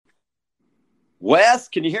Wes,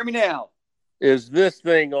 can you hear me now? Is this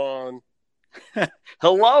thing on?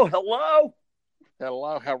 Hello. Hello,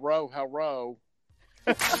 hello.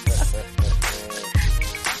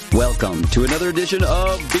 Welcome to another edition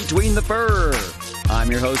of Between the Fur. I'm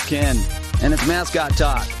your host, Ken, and it's Mascot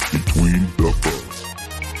Talk. Between the Fur.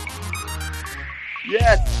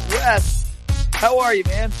 Yes, Wes. How are you,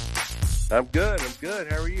 man? I'm good.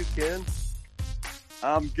 How are you, Ken?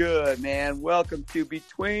 I'm good, man. Welcome to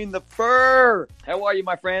Between the Fur. How are you,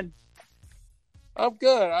 my friend? I'm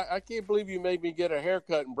good. I can't believe you made me get a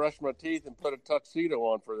haircut and brush my teeth and put a tuxedo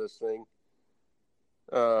on for this thing.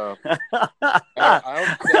 I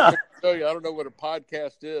don't know what a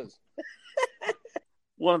podcast is.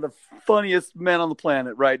 One of the funniest men on the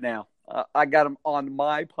planet right now. I got him on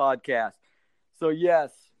my podcast. So,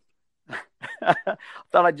 yes.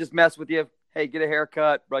 Thought I'd just mess with you. Hey, get a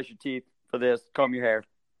haircut, brush your teeth for this, comb your hair.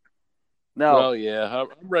 No. Well, yeah,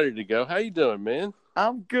 I'm ready to go. How you doing, man?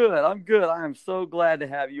 I'm good. I am so glad to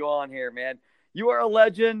have you on here, man. You are a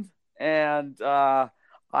legend, and I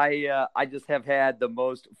just have had the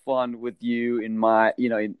most fun with you in my,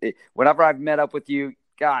 whenever I've met up with you,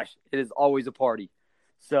 gosh, it is always a party.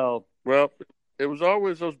 So, well, it was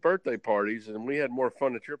always those birthday parties, and we had more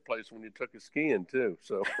fun at your place when you took us skiing too.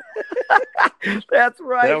 So that's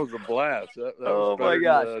right. That was a blast. That was better my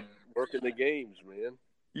gosh, than, working the games, man.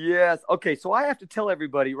 Yes. Okay. So I have to tell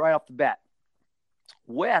everybody right off the bat.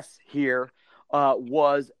 Wes here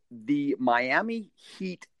was the Miami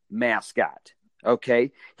Heat mascot.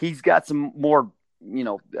 Okay, he's got some more,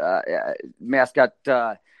 mascot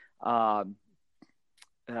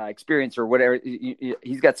experience or whatever.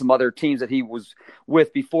 He's got some other teams that he was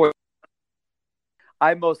with before.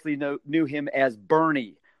 I mostly knew him as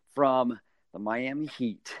Bernie from the Miami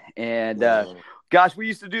Heat, and gosh, we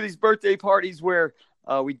used to do these birthday parties where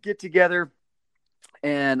we'd get together,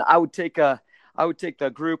 and I would take the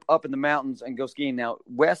group up in the mountains and go skiing. Now,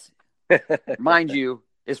 Wes, mind you,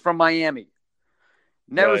 is from Miami.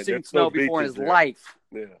 Never seen snow before in his life.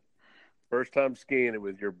 Yeah. First time skiing it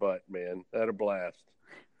with your butt, man. Had a blast.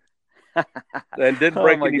 And didn't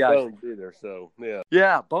break any bones either, so, yeah.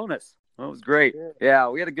 Yeah, bonus. That was great. Yeah,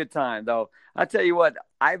 we had a good time, though. I tell you what,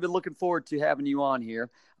 I've been looking forward to having you on here.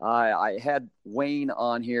 I had Wayne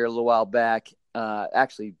on here a little while back.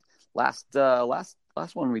 Actually, last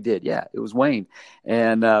one we did, yeah, it was Wayne,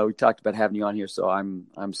 and we talked about having you on here. So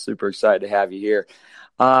I'm super excited to have you here,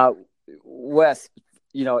 Wes.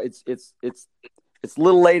 It's a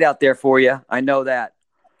little late out there for you. I know that.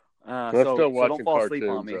 I'm still watching don't fall cartoons,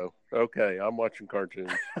 asleep on me. Though. Okay, I'm watching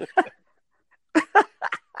cartoons.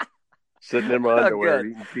 Sitting in my underwear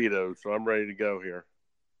eating keto, so I'm ready to go here.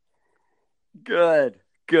 Good.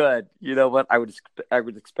 You know what? I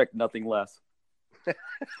would expect nothing less.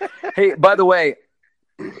 Hey, by the way,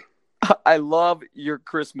 I love your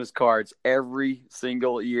Christmas cards. Every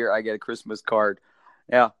single year I get a Christmas card.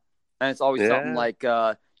 Yeah. And it's always something like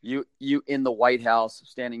you in the White House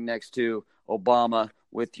standing next to Obama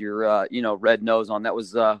with your red nose on. That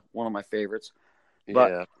was one of my favorites.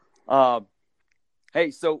 But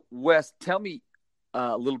hey, so Wes, tell me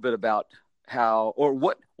a little bit about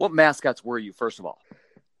what mascots were you, first of all?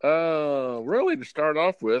 Really, to start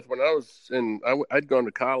off with, when I was I'd gone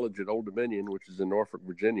to college at Old Dominion, which is in Norfolk,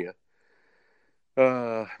 Virginia.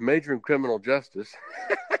 Major in criminal justice.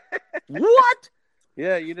 What?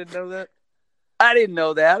 Yeah, you didn't know that? I didn't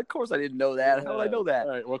know that. Of course I didn't know that. How did I know that?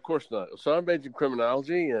 All right, well, of course not. So I majored in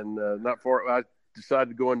criminology, and I decided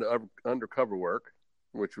to go into undercover work,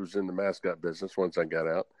 which was in the mascot business once I got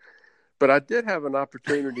out. But I did have an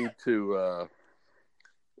opportunity to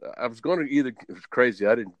I was going to it was crazy.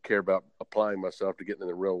 I didn't care about applying myself to get in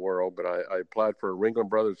the real world, but I applied for a Ringling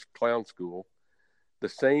Brothers clown school. The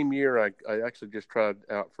same year, I actually just tried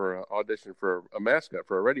out for an audition for a mascot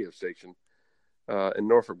for a radio station in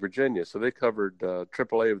Norfolk, Virginia. So they covered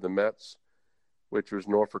AAA of the Mets, which was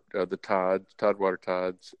Norfolk, the Tidewater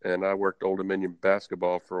Tides, and I worked Old Dominion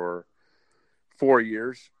basketball for 4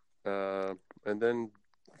 years, and then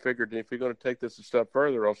figured if you're going to take this a step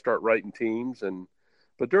further, I'll start writing teams.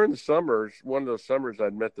 But during the summers, one of those summers,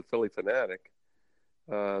 I'd met the Philly Fanatic.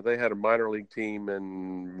 They had a minor league team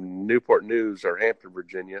in Newport News or Hampton,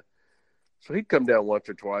 Virginia. So he'd come down once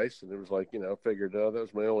or twice, and it was like, figured that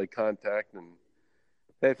was my only contact. And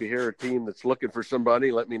hey, if you hear a team that's looking for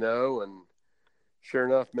somebody, let me know. And sure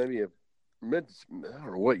enough, maybe I don't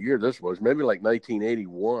know what year this was, maybe like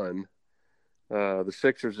 1981. The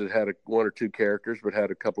Sixers had one or two characters, but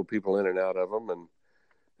had a couple of people in and out of them, and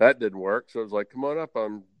that didn't work. So I was like, come on up.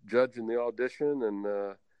 I'm judging the audition,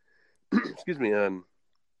 and excuse me,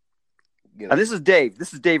 this is Dave.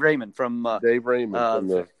 This is Dave Raymond from Dave Raymond from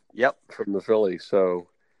the Yep. from the Phillies. So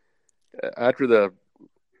after the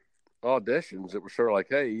auditions, it was sort of like,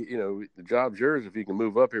 hey, the job's yours if you can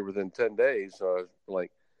move up here within 10 days. So I was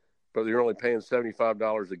like, but you're only paying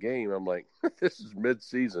 $75 a game. I'm like, this is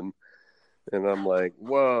mid-season. And I'm like,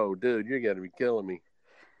 whoa, dude, you got to be killing me.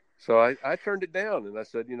 So I turned it down, and I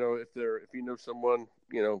said, if you know someone,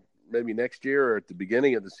 maybe next year or at the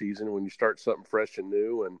beginning of the season when you start something fresh and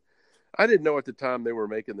new. And I didn't know at the time they were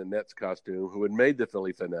making the Nets costume, who had made the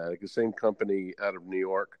Philly Fanatic, the same company out of New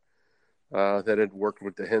York that had worked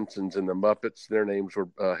with the Hensons and the Muppets. Their names were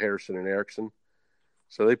Harrison and Erickson.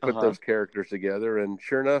 So they put those characters together, and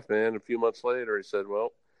sure enough, man, a few months later, he said,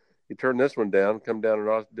 well, you turn this one down, come down and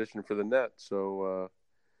audition for the Nets. So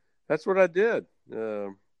that's what I did.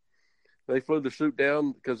 They flew the suit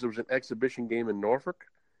down because there was an exhibition game in Norfolk.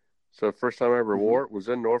 So first time I ever wore it was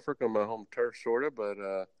in Norfolk on my home turf, sort of. But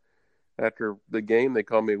after the game, they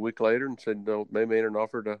called me a week later and said, no, they made an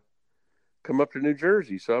offer to come up to New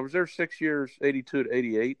Jersey. So I was there 6 years, 82 to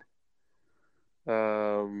 88.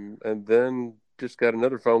 And then just got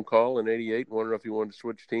another phone call in 88, wondering if he wanted to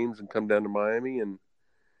switch teams and come down to Miami and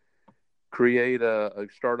create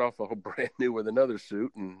start off a whole brand new with another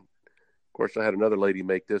suit. And of course, I had another lady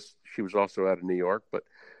make this. She was also out of New York. But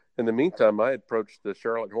in the meantime, I approached the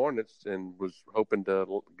Charlotte Hornets and was hoping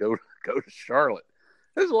to go to Charlotte.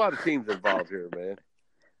 There's a lot of teams involved here, man.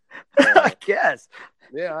 I guess.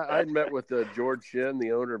 Yeah, I met with George Shinn,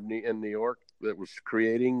 the owner in New York, that was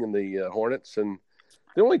creating the Hornets. And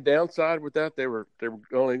the only downside with that, they were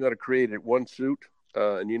only going to create one suit,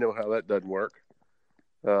 and you know how that doesn't work.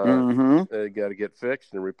 They got to get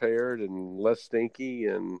fixed and repaired and less stinky,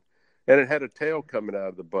 and it had a tail coming out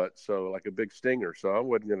of the butt, so like a big stinger. So I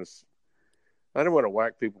didn't want to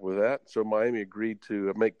whack people with that. So Miami agreed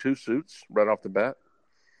to make two suits right off the bat.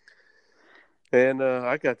 And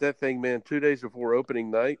I got that thing, man, 2 days before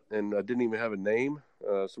opening night, and I didn't even have a name.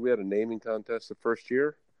 So we had a naming contest the first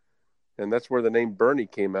year, and that's where the name Bernie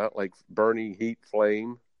came out, like Bernie Heat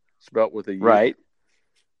Flame, spelt with a U. Right.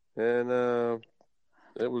 And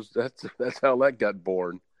that's how that got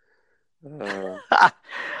born. In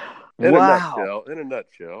a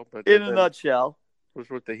nutshell. But in a nutshell, was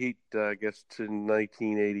with the Heat, I guess, to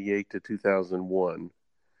 1988 to 2001,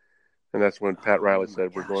 and that's when Pat Riley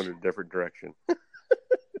said we're going in a different direction.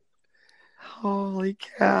 Holy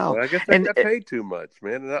cow! I guess they got paid too much,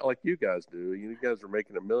 man. Not like you guys do. You guys are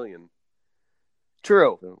making $1 million.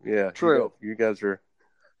 True. So, yeah. True. You guys are.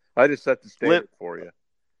 I just set the standard for you.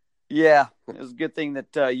 Yeah, it was a good thing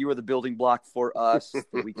that you were the building block for us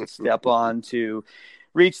that we could step on to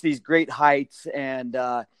reach these great heights and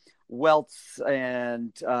wealths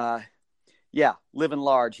and living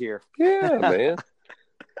large here. Yeah, man.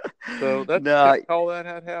 So that's all that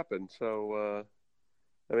had happened. So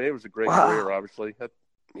it was a great career. Obviously,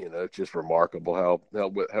 it's just remarkable how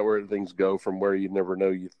things go from where you never know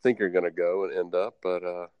you think you're going to go and end up.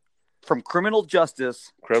 But from criminal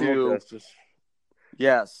justice.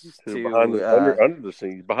 Yes, to under the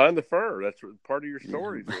scenes, behind the fur. That's part of your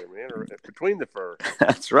stories here, man. Or between the fur.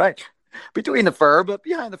 That's right. Between the fur, but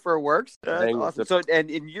behind the fur works. That's awesome. So, and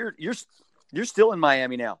you're still in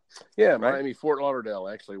Miami now. Yeah, right? Miami, Fort Lauderdale.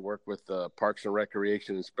 I actually work with Parks and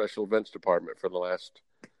Recreation and Special Events Department for the last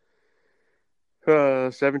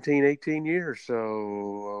 17, 18 years.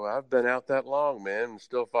 So I've been out that long, man, and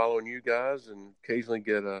still following you guys, and occasionally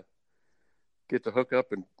get to hook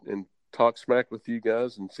up and talk smack with you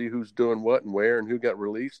guys and see who's doing what and where and who got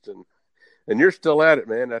released. And you're still at it,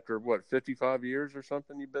 man, after 55 years or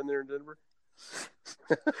something you've been there in Denver?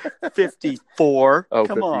 54. Oh,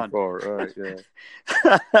 come 54. On. All right, yeah.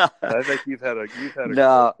 I think you've had a great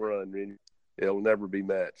run, man. It'll never be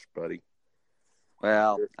matched, buddy.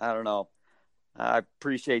 Well, I don't know. I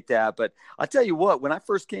appreciate that, but I'll tell you what, when I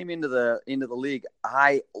first came into the league,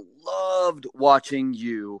 I loved watching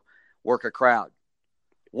you work a crowd.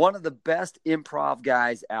 One of the best improv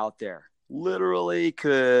guys out there. Literally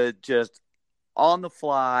could just on the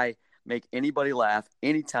fly make anybody laugh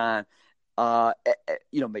anytime.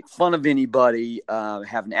 Make fun of anybody,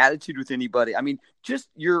 have an attitude with anybody. I mean, just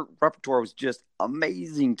your repertoire was just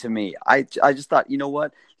amazing to me. I just thought, you know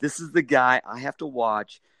what? This is the guy I have to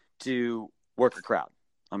watch to work a crowd.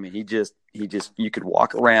 I mean, he just you could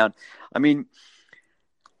walk around. I mean,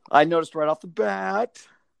 I noticed right off the bat,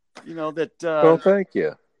 that well, thank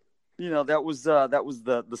you. That was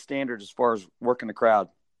the standard as far as working the crowd.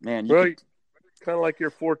 Man, kind of like your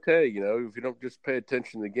forte, if you don't just pay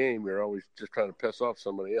attention to the game, you're always just trying to piss off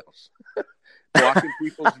somebody else. Blocking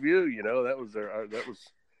people's view, that was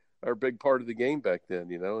our big part of the game back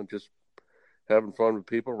then, and just having fun with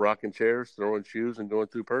people, rocking chairs, throwing shoes, and going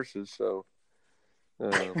through purses. So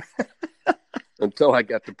Uh, until I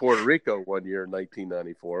got to Puerto Rico one year in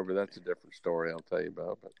 1994, but that's a different story I'll tell you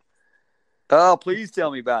about. But Oh, please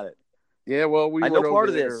tell me about it. yeah, well, we I know went part over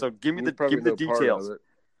of this, there. so give me You the probably know part of details. it.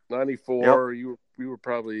 94, you were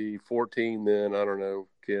probably 14 then. I don't know,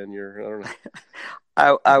 Ken. I don't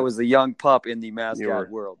know. I was a young pup in the mascot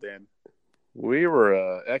world, Dan. We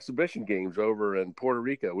were exhibition games over in Puerto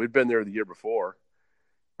Rico. We'd been there the year before,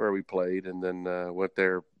 where we played, and then went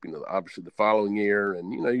there. Obviously the following year,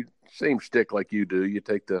 and same shtick like you do. You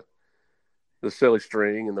take the silly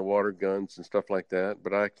string and the water guns and stuff like that.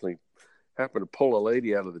 But I actually happened to pull a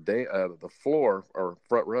lady out of the floor or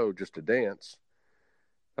front row just to dance.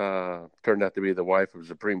 Turned out to be the wife of a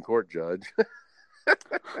Supreme Court judge. Oh,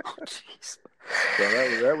 jeez. So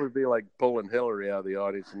that would be like pulling Hillary out of the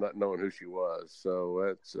audience and not knowing who she was.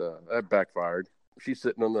 So that backfired. She's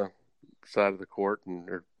sitting on the side of the court,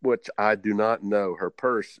 which I do not know. Her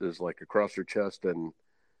purse is like across her chest and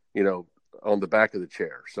on the back of the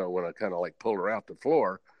chair. So when I kind of like pulled her out the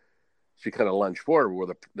floor, she kind of lunged forward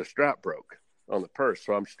where the strap broke on the purse.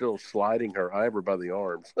 So I'm still sliding her. I have her by the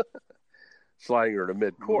arms, sliding her to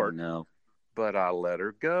mid court. Oh, no. But I let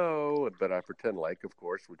her go. But I pretend like, of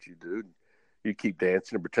course, what you do. You keep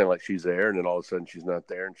dancing and pretend like she's there, and then all of a sudden she's not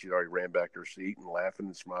there, and she'd already ran back to her seat and laughing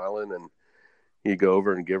and smiling. And you go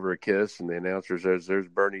over and give her a kiss, and the announcer says, "There's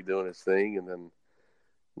Bernie doing his thing." And then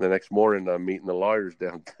the next morning, I'm meeting the lawyers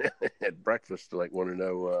down at breakfast, like want to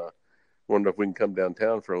know if we can come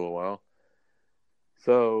downtown for a little while.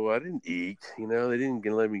 So I didn't eat. They didn't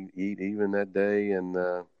let me eat even that day, and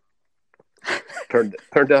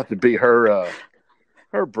turned out to be her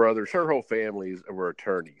brothers, her whole family were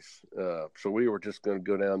attorneys. So we were just going to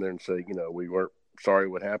go down there and say, we weren't sorry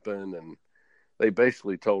what happened. And they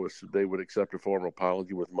basically told us that they would accept a formal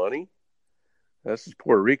apology with money. This is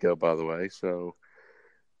Puerto Rico, by the way. So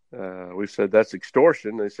we said, that's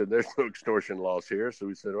extortion. They said, there's no extortion laws here. So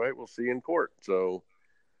we said, all right, we'll see you in court. So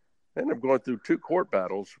I ended up going through 2 court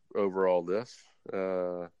battles over all this.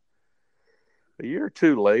 A year or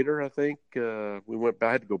 2 later, I think, I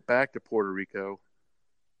had to go back to Puerto Rico.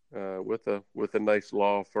 With a nice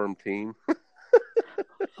law firm team.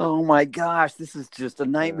 Oh my gosh, this is just a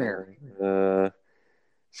nightmare.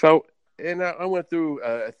 So I went through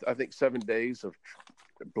I think 7 days of,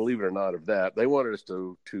 believe it or not, of that. They wanted us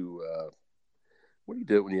to what do you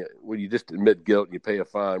do when you just admit guilt and you pay a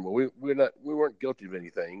fine? Well, we weren't guilty of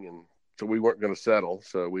anything, and so we weren't going to settle.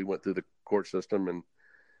 So we went through the court system,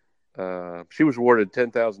 and she was awarded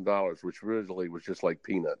 $10,000, which originally was just like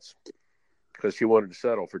peanuts, because she wanted to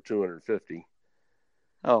settle for $250.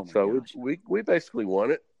 Oh, so we basically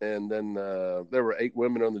won it, and then there were 8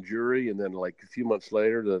 women on the jury, and then like a few months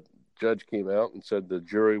later, the judge came out and said the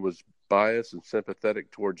jury was biased and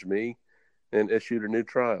sympathetic towards me, and issued a new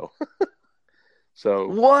trial. So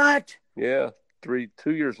what? Yeah, 2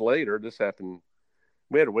 years later, this happened.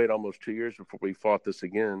 We had to wait almost 2 years before we fought this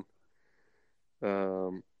again.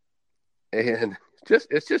 And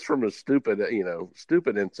it's just from a stupid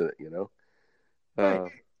incident,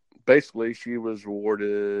 Right. Basically, she was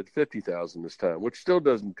awarded $50,000 this time, which still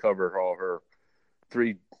doesn't cover all her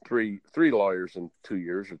three lawyers in 2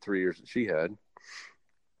 years or 3 years that she had.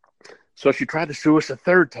 So she tried to sue us a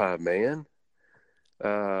third time, man.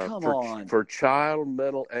 Come on. For child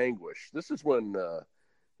mental anguish. This is when,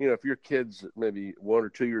 if your kid's maybe 1 or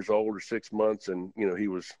 2 years old or 6 months, and he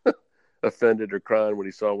was offended or crying when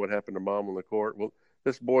he saw what happened to mom on the court. Well,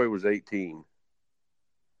 this boy was 18.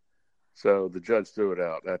 So the judge threw it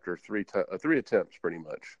out after 3 attempts, pretty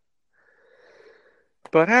much.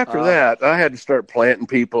 But after that, I had to start planting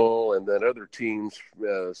people, and then other teams,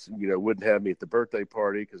 wouldn't have me at the birthday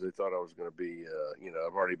party because they thought I was going to be,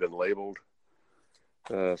 I've already been labeled.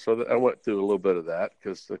 So I went through a little bit of that,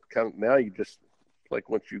 because now you just, like,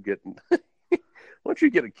 once you get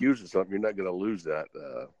accused of something, you're not going to lose that,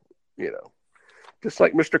 just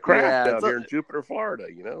like Mr. Kraft down here in Jupiter, Florida,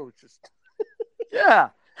 it's just, yeah.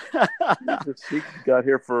 He got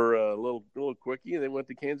here for a little quickie, and then went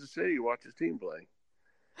to Kansas City to watch his team play.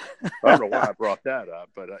 I don't know why I brought that up,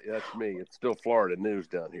 but that's me. It's still Florida news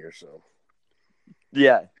down here, so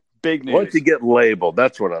yeah, big news. Once you get labeled,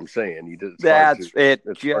 that's what I'm saying. You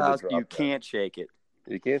can't shake it.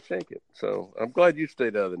 You can't shake it. So I'm glad you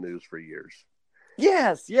stayed out of the news for years.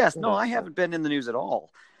 Yes. No, I haven't been in the news at all.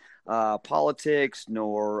 Politics,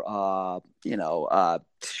 nor all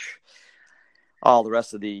the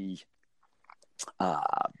rest of the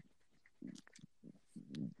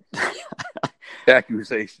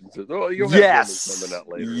accusations. Oh, you'll have coming out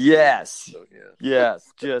later. Yes. So, yeah.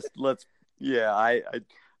 Yes. Just let's. Yeah, I'm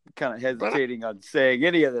kind of hesitating on saying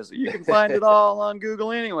any of this. You can find it all on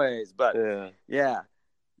Google, anyways. But yeah.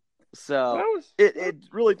 So it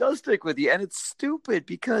really does stick with you. And it's stupid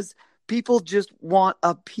because people just want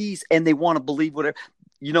a piece and they want to believe whatever.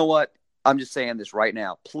 You know what? I'm just saying this right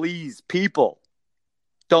now. Please, people,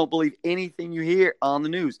 don't believe anything you hear on the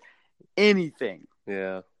news. Anything.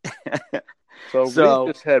 Yeah. So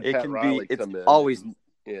we just had Pat Riley come in. Always.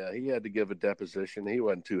 Yeah, he had to give a deposition. He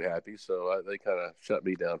wasn't too happy, so they kind of shut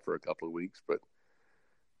me down for a couple of weeks. But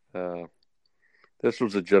this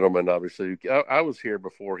was a gentleman, obviously. I was here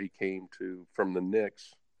before he came from the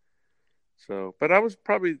Knicks. So, but I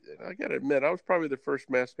got to admit, I was probably the first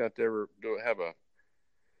mascot to ever have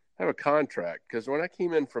a contract. Because when I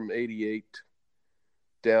came in from '88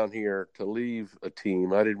 down here to leave a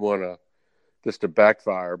team, I didn't want this to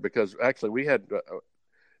backfire because actually we had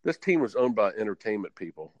this team was owned by entertainment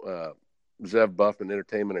people, Zev Buffman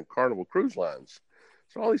Entertainment and Carnival Cruise Lines.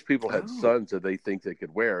 So all these people had sons that they think they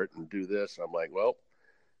could wear it and do this. I'm like, well,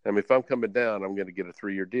 I mean, if I'm coming down, I'm going to get a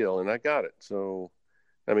 3-year deal, and I got it. So,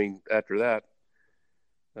 I mean, after that,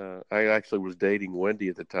 I actually was dating Wendy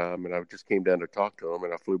at the time, and I just came down to talk to him,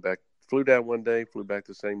 and I flew down one day, flew back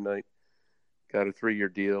the same night, got a 3-year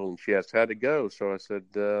deal, and she asked how'd it go. So I said,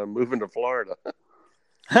 moving to Florida.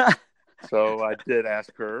 So I did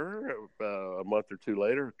ask her a month or two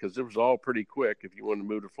later because it was all pretty quick if you wanted to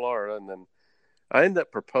move to Florida. And then I ended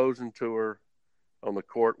up proposing to her on the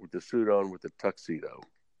court with the suit on with the tuxedo.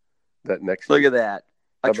 That next Look at that.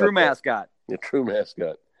 A true mascot. A true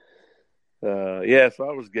mascot. Yeah, so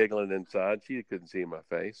I was giggling inside. She couldn't see my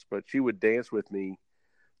face, but she would dance with me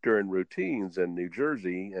during routines in New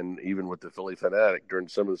Jersey and even with the Philly Fanatic during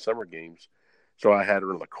some of the summer games. So I had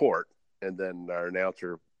her on the court, and then our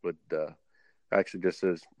announcer would actually just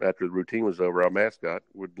says, after the routine was over, our mascot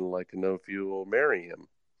would like to know if you will marry him.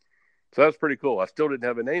 So that was pretty cool. I still didn't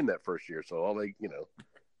have a name that first year, so all they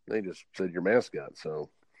just said your mascot. So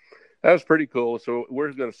that was pretty cool. So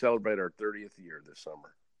we're going to celebrate our 30th year this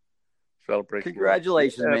summer. Celebration.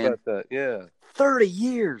 Congratulations, man. How about that? Yeah. 30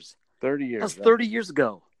 years. 30 years. That's 30 years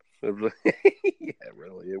ago. Yeah,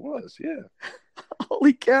 really, it was. Yeah.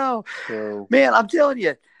 Holy cow. So, man, I'm telling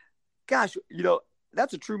you, gosh,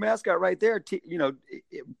 that's a true mascot right there.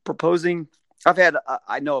 Proposing.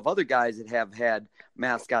 I know of other guys that have had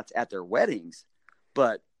mascots at their weddings,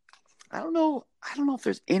 but I don't know if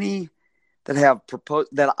there's any that have proposed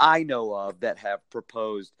that I know of that have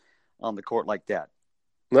proposed on the court like that.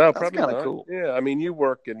 No, that's probably kind of not. cool. Yeah, I mean, you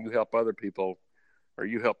work and you help other people, or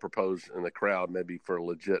you help propose in the crowd, maybe for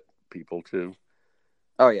legit people too.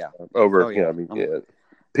 Oh yeah. I mean,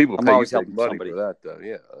 people pay you big money somebody for that, though.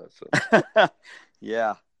 Yeah. So.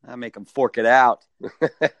 Yeah, I make them fork it out.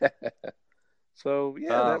 So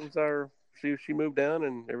that was she moved down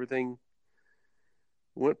and everything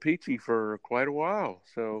went peachy for quite a while.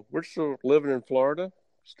 So we're still living in Florida.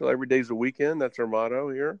 Still every day's a weekend. That's our motto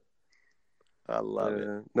here. I love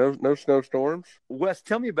it. No snowstorms. Wes,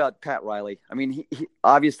 tell me about Pat Riley. I mean, he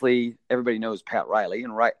obviously everybody knows Pat Riley,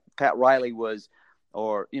 and Pat Riley was,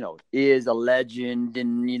 is a legend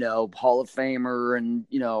and Hall of Famer and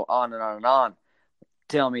on and on and on.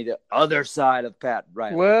 Tell me the other side of Pat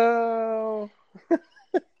Riley. Well,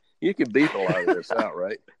 you can beat a lot of this out,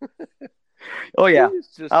 right? Oh yeah,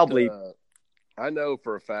 I'll bleep. I know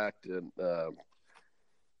for a fact, and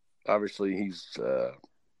obviously he's.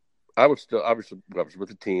 I was with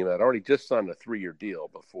the team. I'd already just signed a 3-year deal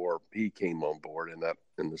before he came on board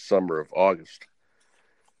in the summer of August.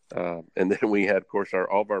 And then we had, of course,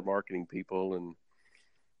 all of our marketing people and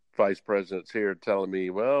vice presidents here telling me,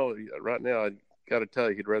 well, right now I got to tell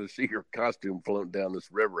you, he'd rather see your costume floating down this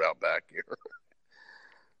river out back here.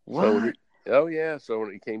 What? So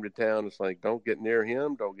when he came to town, it's like, don't get near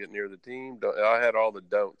him. Don't get near the team. I had all the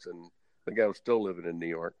don'ts, and the guy was still living in New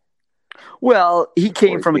York. Well, he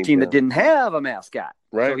came from a team that didn't have a mascot.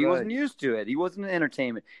 Right. So he wasn't used to it. He wasn't an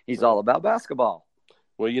entertainment. He's all about basketball.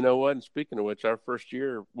 Well, you know what? And speaking of which, our first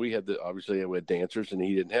year, we had dancers, and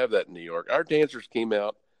he didn't have that in New York. Our dancers came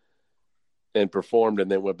out and performed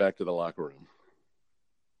and then went back to the locker room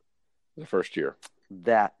the first year.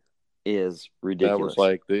 That is ridiculous. That was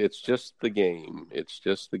like, it's just the game. It's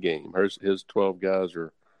just the game. His 12 guys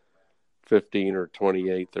are 15 or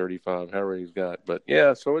 28, 35, however he's got. But,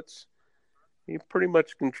 yeah, so he pretty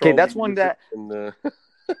much controlled. Okay, that's one that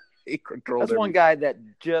he controlled. That's everything. One guy that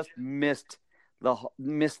just missed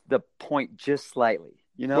the point just slightly.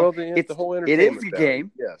 Well, the whole it is a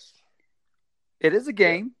game. Yes, it is a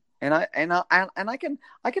game, yeah. and I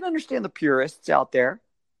can understand the purists out there.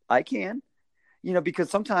 I can, because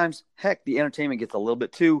sometimes, heck, the entertainment gets a little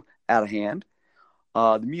bit too out of hand.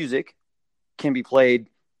 The music can be played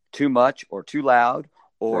too much or too loud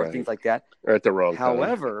or things like that. Or at the wrong time.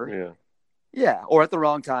 However, Yeah, or at the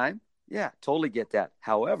wrong time. Yeah, totally get that.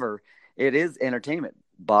 However, it is entertainment.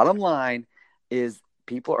 Bottom line is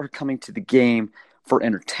people are coming to the game for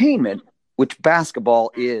entertainment, which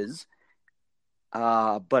basketball is,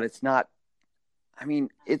 but it's not. I mean,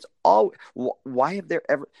 it's all. Why have there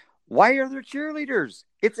ever? Why are there cheerleaders?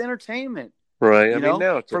 It's entertainment. Right. I You mean, know,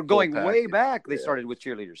 now it's a for full going way package. back, they Yeah. started with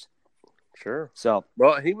cheerleaders. Sure. So,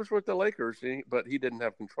 Well, he was with the Lakers, but he didn't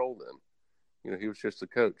have control then. You know, he was just the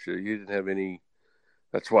coach. He didn't have any.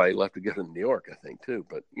 That's why he left to go to New York, I think, too.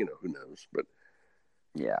 But you know, who knows? But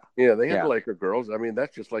yeah, yeah, they had yeah. the Laker girls. I mean,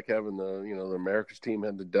 that's just like having the America's team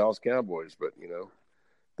had the Dallas Cowboys. But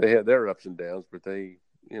they had their ups and downs. But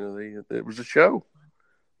it was a show,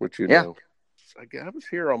 which Yeah. I was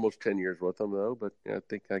here almost 10 years with them though. But I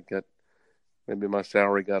think maybe my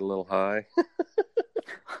salary got a little high.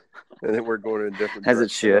 And then we're going in a different As direction.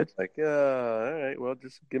 it should. Like, all right, well,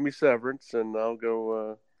 just give me severance and I'll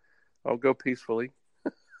go peacefully.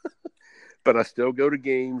 But I still go to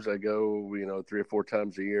games. I go, 3 or 4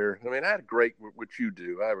 times a year. I mean, I had which you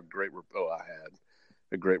do. I had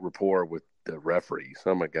a great rapport with the referees.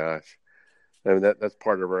 Oh my gosh. I mean, that's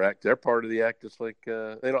part of our act. They're part of the act. Just like,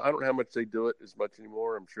 I don't know how much they do it as much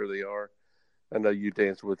anymore. I'm sure they are. I know you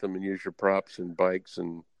dance with them and use your props and bikes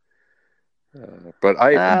but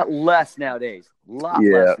less nowadays. A lot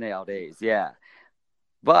Yeah. less nowadays. Yeah.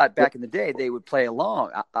 But back in the day, they would play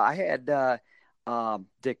along. I had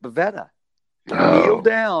Dick Bavetta kneel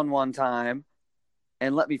down one time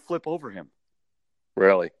and let me flip over him.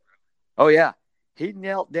 Really? Oh, yeah. He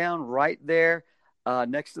knelt down right there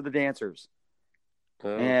next to the dancers.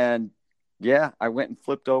 Oh. And, yeah, I went and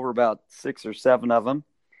flipped over about 6 or 7 of them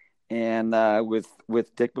and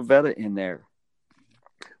with Dick Bavetta in there.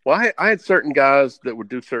 Well, I had certain guys that would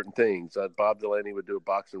do certain things. Bob Delaney would do a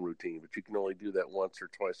boxing routine, but you can only do that once or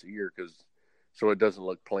twice a year so it doesn't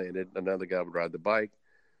look planted. Another guy would ride the bike.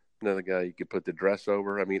 Another guy you could put the dress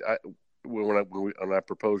over. I mean, when I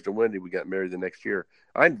proposed to Wendy, we got married the next year.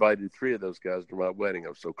 I invited 3 of those guys to my wedding. I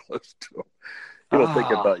was so close to them. You don't think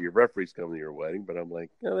about your referees coming to your wedding, but I'm like,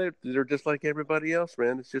 they're just like everybody else,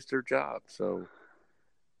 man. It's just their job. So,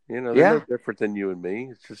 they're no different than you and me.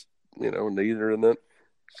 It's just, neither of them.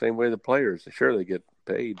 Same way the players. Sure, they get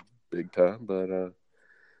paid big time, but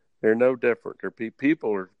they're no different. They're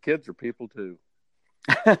kids are people too.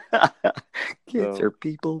 Kids are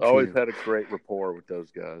people too. Always had a great rapport with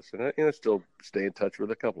those guys, and I still stay in touch with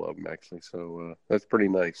a couple of them actually. So that's pretty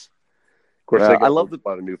nice. Of course, they got a lot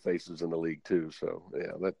of new faces in the league too. So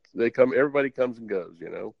yeah, everybody comes and goes.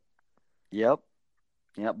 Yep.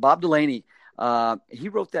 Yeah. Bob Delaney. He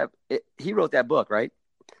wrote that book, right?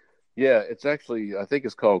 Yeah, it's actually, I think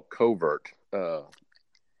it's called Covert. I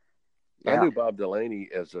knew Bob Delaney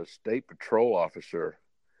as a state patrol officer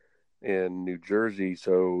in New Jersey.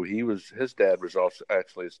 So his dad was also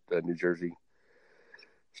actually a New Jersey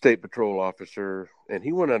state patrol officer, and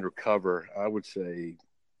he went undercover, I would say,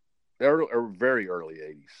 very early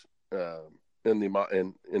 80s,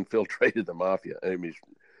 and infiltrated the mafia. I mean,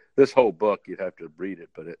 this whole book, you'd have to read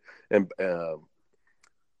it, but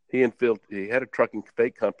he had a truck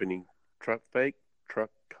company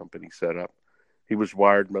set up. He was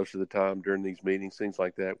wired most of the time during these meetings, things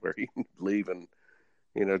like that, where he'd leave and,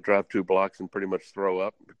 drive 2 blocks and pretty much throw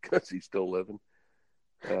up because he's still living.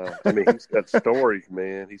 I mean, he's got stories,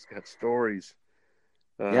 man. He's got stories.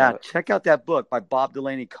 Check out that book by Bob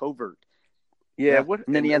Delaney, Covert. Yeah.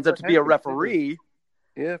 And then he ends up to be a referee.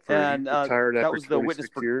 Yeah. And retired after that was the witness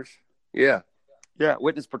years. Yeah. Yeah,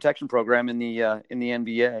 witness protection program in the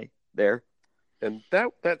NBA there. And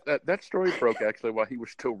that story broke actually while he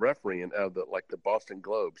was still refereeing out of the Boston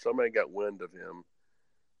Globe. Somebody got wind of him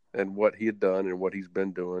and what he had done and what he's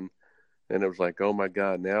been doing, and it was like, oh my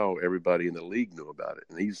God! Now everybody in the league knew about it,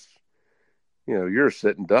 and he's, you're a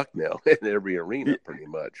sitting duck now in every arena pretty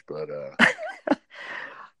much. But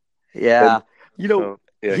yeah,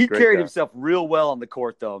 he carried himself real well on the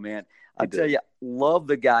court, though, man. I tell you, love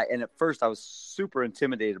the guy. And at first, I was super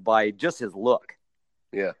intimidated by just his look.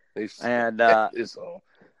 Yeah, he's all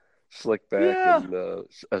slick back and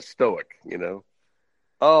a stoic,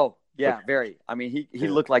 Oh yeah, very. I mean, he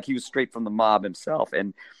looked like he was straight from the mob himself.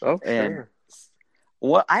 And sure.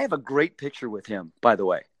 I have a great picture with him, by the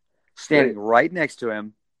way, standing right next to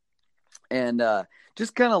him, and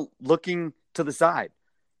just kind of looking to the side.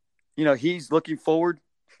 He's looking forward.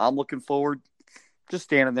 I'm looking forward. Just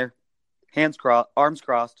standing there, hands crossed, arms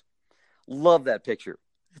crossed. Love that picture.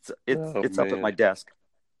 It's up at my desk.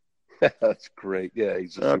 That's great. Yeah,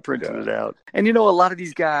 he's I printed it out. And a lot of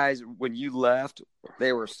these guys, when you left,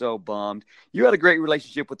 they were so bummed. You had a great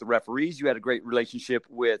relationship with the referees. You had a great relationship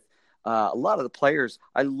with a lot of the players.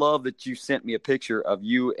 I love that you sent me a picture of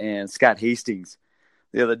you and Scott Hastings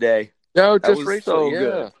the other day. No, That just was recently,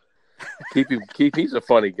 so good. Keep. He's a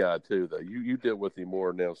funny guy too, though. You deal with him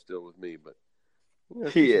more now, still with me, but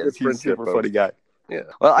it's He just a is. good He's a friendship super over. funny guy. Yeah.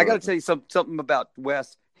 Well, I got to tell you something about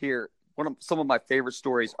Wes here. Some of my favorite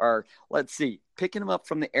stories are, let's see, picking him up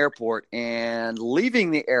from the airport and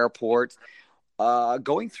leaving the airport,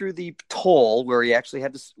 going through the toll where he actually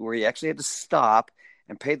had to stop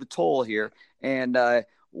and pay the toll here, and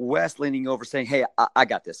Wes leaning over saying, "Hey, I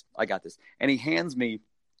got this, and he hands me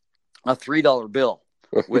a $3 bill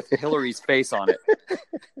with Hillary's face on it.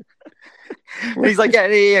 And he's like,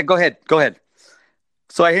 yeah, go ahead.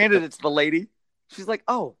 So I handed it to the lady. She's like,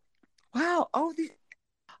 oh, wow.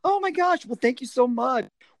 Oh my gosh. Well, thank you so much.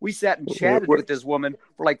 We sat and chatted with this woman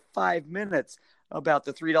for like 5 minutes about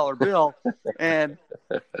the $3 bill. And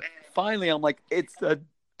finally I'm like,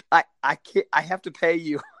 I have to pay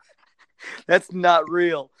you. That's not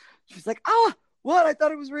real. She's like, what? I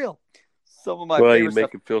thought it was real. Some of my favorite you make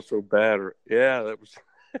stuff. him feel so bad. That was.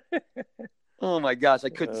 Oh my gosh, I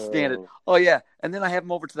couldn't stand it. Oh yeah, and then I have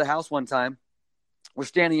him over to the house one time. We're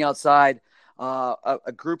standing outside,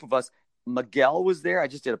 a group of us. Miguel was there. I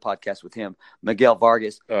just did a podcast with him, Miguel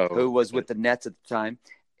Vargas, who was with the Nets at the time.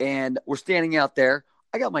 And we're standing out there.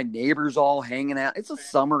 I got my neighbors all hanging out. It's a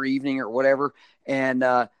summer evening or whatever, and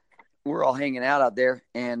we're all hanging out there.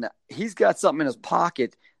 And he's got something in his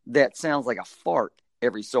pocket that sounds like a fart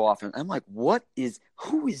every so often. I'm like,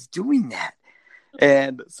 who is doing that?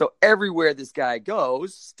 And so everywhere this guy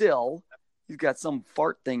goes, still, he's got some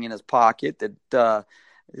fart thing in his pocket that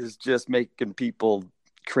is just making people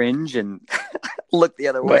cringe and look the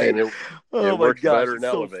other way. It works better in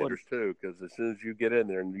elevators too, because as soon as you get in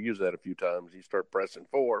there and you use that a few times, you start pressing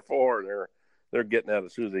 4, and they're getting out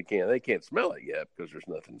as soon as they can. They can't smell it yet because there's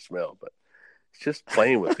nothing to smell, but it's just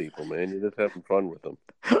playing with people, man. You're just having fun with them.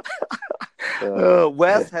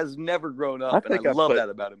 Wes has never grown up, and I love that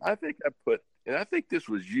about him. I think this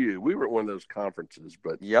was you. We were at one of those conferences,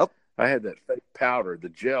 but yep, I had that fake powder, the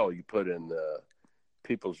gel you put in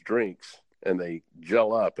people's drinks, and they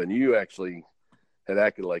gel up. And you actually had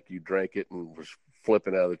acted like you drank it and was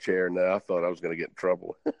flipping out of the chair. And I thought I was going to get in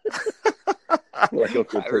trouble. Like I was going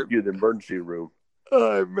to take you to the emergency room.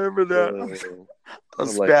 I remember that. I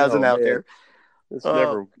was spazzing out there. This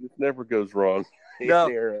never goes wrong.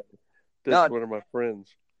 No. That's one of my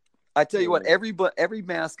friends. I tell you what, every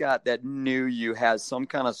mascot that knew you has some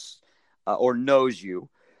kind of, or knows you,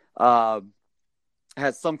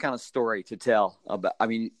 has some kind of story to tell about. I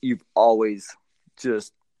mean, you've always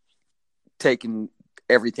just taken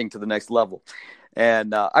everything to the next level.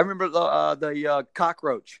 And I remember the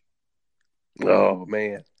cockroach. Oh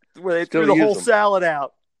man, where they threw the whole salad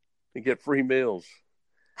out. You get free meals.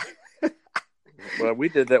 Well, we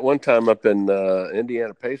did that one time up in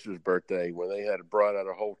Indiana Pacers' birthday when they had brought out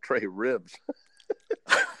a whole tray of ribs.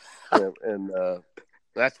 and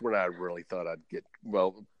that's when I really thought I'd get,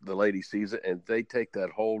 the lady sees it and they take that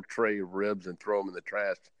whole tray of ribs and throw them in the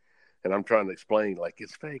trash. And I'm trying to explain, like,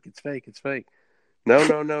 it's fake. No,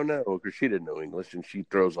 because she didn't know English. And she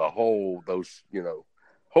throws whole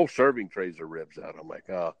serving trays of ribs out. I'm like,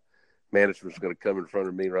 management's going to come in front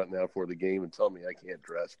of me right now for the game and tell me I can't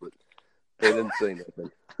dress, but they didn't say nothing.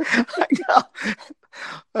 I know.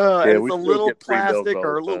 It's a little plastic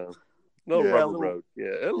or a little rubber roach.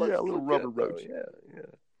 Yeah, a little rubber roach. Yeah.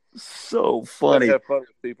 So funny. They have fun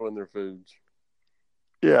with people and their foods.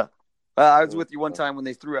 Yeah. I was with you one time when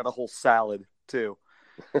they threw out a whole salad too.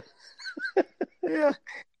 Yeah.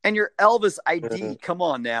 And your Elvis ID, come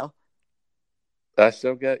on now. I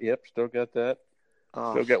still got that.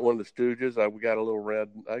 Still got one of the Stooges. We got a little red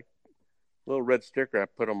sticker I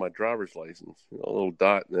put on my driver's license, a little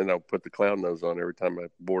dot, and then I'll put the clown nose on every time I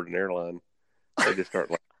board an airline. They just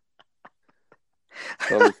start like,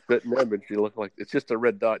 I'm spitting them, and you look like it's just a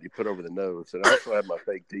red dot you put over the nose. And I also have my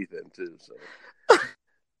fake teeth in too. So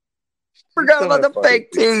forgot about the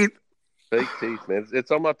fake teeth. Fake teeth, man.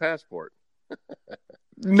 It's on my passport.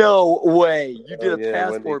 No way. You did a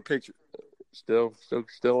passport picture. Still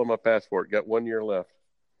on my passport. Got 1 year left.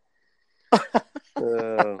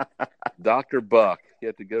 Dr. Buck. You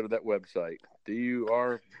have to go to that website.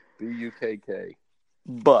 DURBUKK.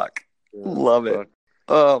 Buck. Love it. Buck.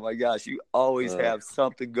 Oh my gosh, you always have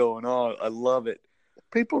something going on. I love it.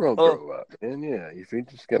 People don't grow up, man. Yeah, you're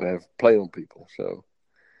just gonna play on people. So,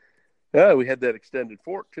 we had that extended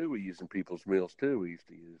fork too. We use in people's meals too. We used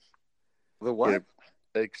to use the what?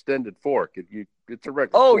 Extended fork. It's a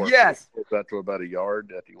regular. Oh fork. yes. It goes out to about a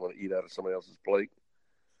yard after you want to eat out of somebody else's plate.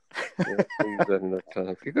 Use that enough time.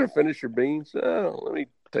 If you're gonna finish your beans, let me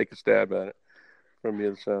take a stab at it. from the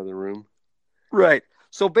other side of the room. Right.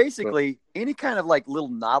 So basically, any kind of like little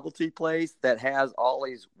novelty place that has all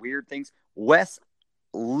these weird things, Wes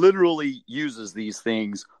literally uses these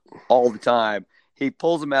things all the time. He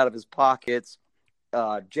pulls them out of his pockets,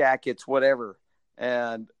 jackets, whatever,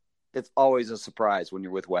 and it's always a surprise when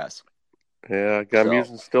you're with Wes. Yeah, I'm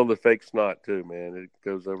using still the fake snot too, man. It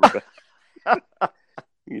goes over.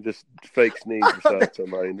 You just fake sneeze beside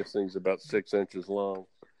somebody, and this thing's about 6 inches long.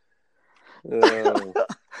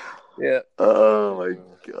 Yeah. Oh my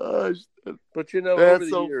gosh. But over That's the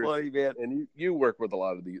so years, funny, man. and you work with a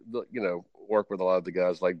lot of the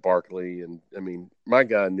guys like Barkley, and I mean, my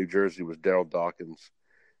guy in New Jersey was Daryl Dawkins,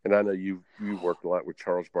 and I know you worked a lot with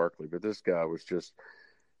Charles Barkley, but this guy was just,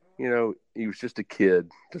 he was just a kid,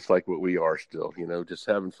 just like what we are still, just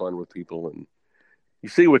having fun with people, and you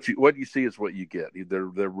see what you see is what you get. They're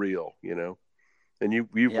real, and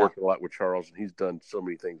you've worked a lot with Charles, and he's done so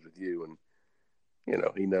many things with you, and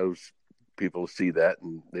he knows people see that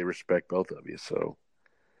and they respect both of you. So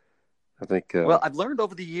I think. Well, I've learned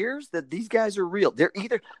over the years that these guys are real. They're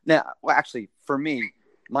either actually, for me,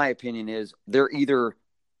 my opinion is they're either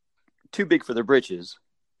too big for their britches.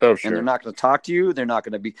 Oh, sure. And they're not going to talk to you. They're not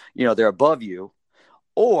going to be, they're above you,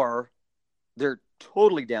 or they're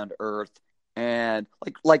totally down to earth. And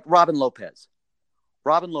like Robin Lopez.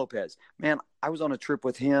 Robin Lopez, man, I was on a trip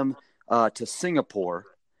with him to Singapore,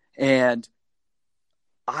 and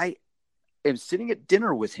I am sitting at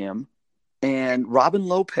dinner with him, and Robin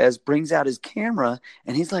Lopez brings out his camera,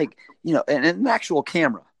 and he's like, an actual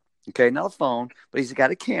camera, okay, not a phone, but he's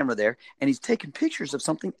got a camera there, and he's taking pictures of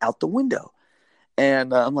something out the window.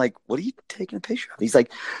 And I'm like, what are you taking a picture of? He's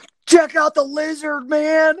like, check out the lizard,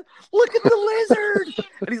 man. Look at the lizard.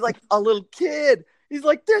 And he's like a little kid. He's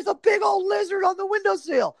like, there's a big old lizard on the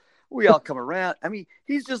windowsill. We all come around. I mean,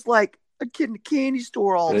 he's just like a kid in a candy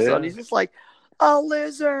store all of a sudden. He's just like, a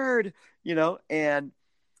lizard, and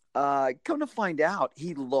come to find out,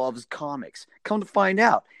 he loves comics. Come to find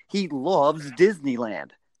out, he loves Disneyland.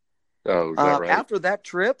 Oh, is that right? After that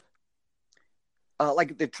trip,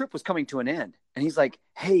 the trip was coming to an end, and he's like,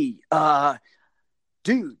 hey,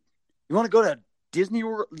 dude, you want to go to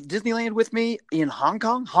Disneyland with me in Hong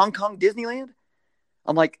Kong Disneyland?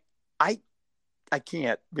 I'm like, I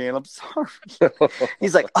can't, man. I'm sorry.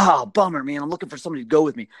 He's like, oh, bummer, man. I'm looking for somebody to go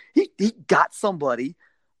with me. He got somebody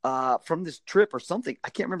from this trip or something. I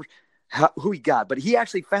can't remember who he got, but he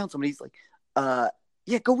actually found somebody. He's like,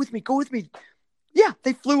 yeah, go with me. Yeah,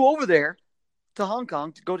 they flew over there to Hong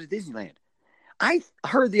Kong to go to Disneyland. I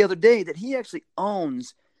heard the other day that he actually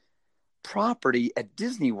owns property at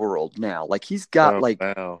Disney World now. Like he's got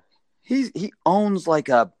wow. he owns like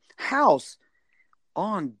a house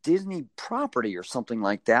on Disney property or something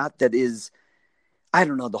like that. That is, I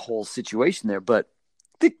don't know the whole situation there, but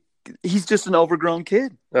he's just an overgrown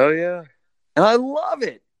kid. Oh yeah, and I love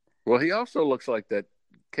it. Well, he also looks like that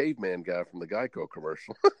caveman guy from the Geico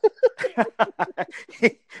commercial.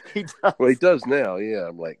 he does. Well, he does now. Yeah,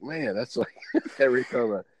 I'm like, man, that's like every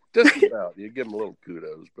time just about you give him a little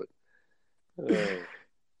kudos, but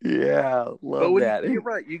yeah, love that. You're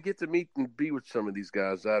right. You get to meet and be with some of these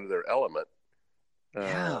guys out of their element.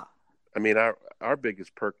 Yeah. I mean, our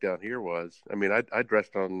biggest perk down here was, I mean, I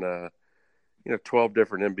dressed on 12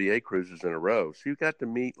 different NBA cruises in a row, so you got to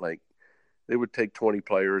meet they would take 20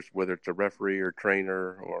 players, whether it's a referee or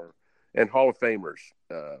trainer and Hall of Famers,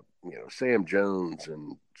 Sam Jones,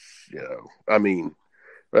 and I mean,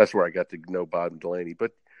 that's where I got to know Bob Delaney.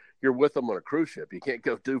 But you're with them on a cruise ship; you can't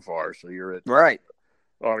go too far, so you're at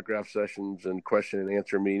autograph sessions and question and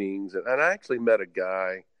answer meetings. And I actually met a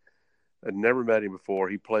guy. I'd never met him before.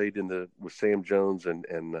 He played with Sam Jones and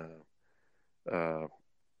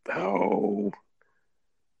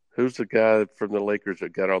who's the guy from the Lakers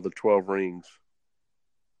that got all the 12 rings?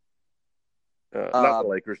 Not the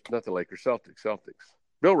Lakers, Celtics.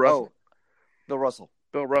 Bill Russell. Bill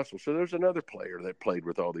Russell. So there's another player that played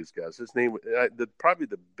with all these guys. His name, probably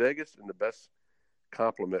the biggest and the best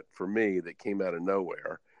compliment for me that came out of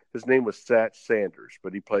nowhere. His name was Satch Sanders,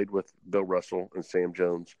 but he played with Bill Russell and Sam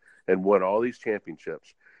Jones and won all these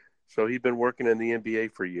championships. So he'd been working in the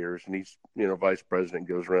NBA for years, and he's, vice president,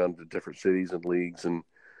 goes around to different cities and leagues and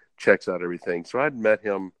checks out everything. So I'd met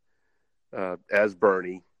him as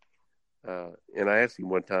Bernie, and I asked him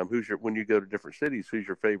one time, when you go to different cities, who's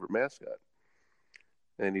your favorite mascot?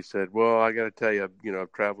 And he said, well, I got to tell you,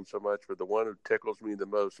 I've traveled so much, but the one who tickles me the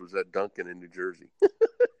most was that Duncan in New Jersey.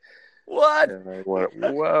 What? And I went,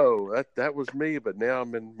 whoa, that was me, but now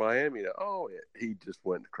I'm in Miami. Oh, he just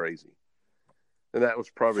went crazy. And that was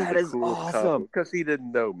probably the coolest compliment, because he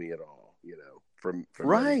didn't know me at all, from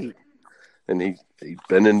right. and he'd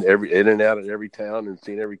been in and out of every town and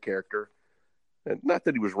seen every character. And not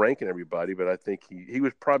that he was ranking everybody, but I think he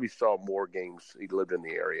was probably saw more games. He lived in the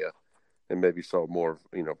area and maybe saw more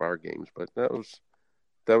of our games. But that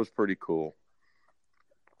was pretty cool.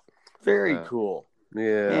 Very cool.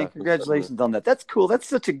 Yeah. Man, congratulations on that. That's cool. That's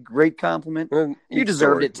such a great compliment. And You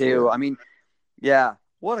deserved it too. Yeah. I mean, yeah,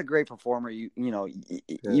 what a great performer. You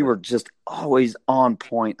were just always on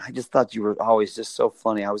point. I just thought you were always just so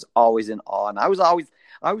funny. I was always in awe, and I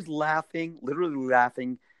was laughing, literally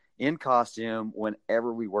laughing in costume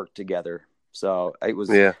whenever we worked together. So it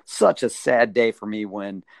was such a sad day for me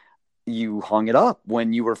when you hung it up,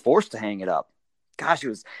 when you were forced to hang it up. Gosh, it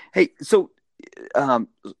was. Hey, so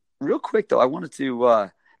real quick though, I wanted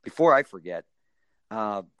to before I forget,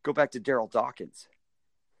 go back to Daryl Dawkins.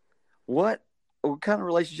 What kind of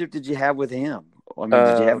relationship did you have with him? I mean,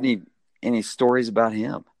 did you have any stories about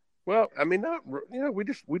him? Well, I mean,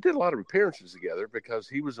 we did a lot of appearances together because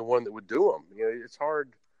he was the one that would do them. It's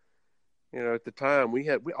hard. At the time we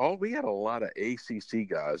had a lot of ACC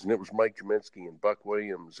guys, and it was Mike Kaminsky and Buck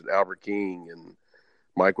Williams and Albert King and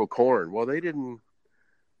Michael Korn. Well, they didn't.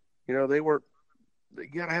 They weren't.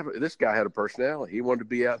 This guy had a personality. He wanted to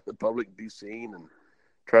be out in the public and be seen and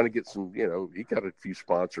trying to get some. He got a few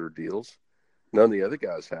sponsor deals. None of the other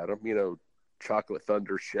guys had them. Chocolate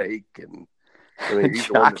Thunder Shake and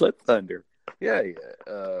Chocolate Thunder. Yeah.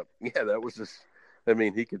 That was just. I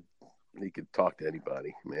mean, he could talk to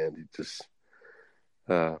anybody, man. He just.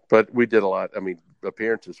 But we did a lot. I mean,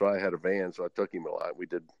 appearances. So I had a van, so I took him a lot.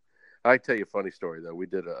 I tell you a funny story though. We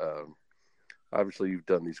did obviously you've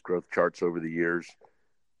done these growth charts over the years.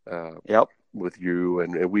 Yep. With you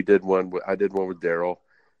and we did one. I did one with Daryl,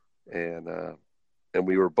 and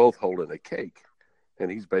we were both holding a cake, and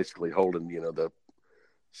he's basically holding the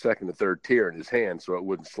second and third tier in his hand so it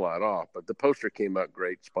wouldn't slide off. But the poster came out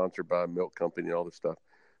great, sponsored by a milk company and all this stuff.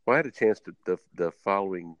 Well, I had a chance the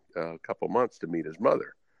following couple months to meet his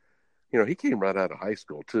mother. He came right out of high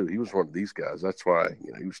school too. He was one of these guys. That's why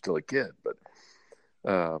he was still a kid. But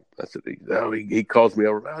I said, he calls me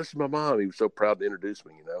over. Oh, this is my mom. He was so proud to introduce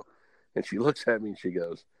me. And she looks at me and she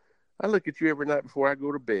goes, "I look at you every night before I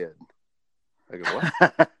go to bed." I go,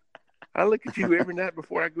 "What?" "I look at you every night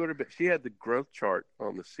before I go to bed." She had the growth chart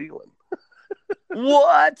on the ceiling.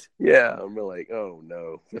 What? Yeah, I'm like, oh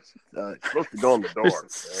no, it's supposed to go on the door.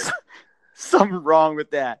 Something wrong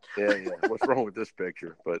with that. Yeah. What's wrong with this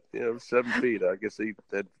picture? But 7 feet. I guess he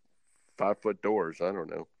had 5-foot doors. I don't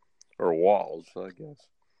know, or walls. I guess.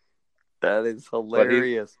 That is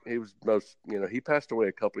hilarious. He was most. He passed away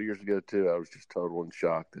a couple of years ago too. I was just total in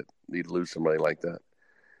shock that he'd lose somebody like that.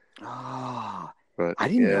 Ah, but I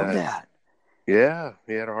didn't know that. Yeah,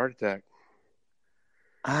 he had a heart attack.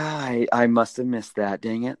 I must have missed that.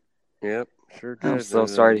 Dang it. Yep, sure did. I'm so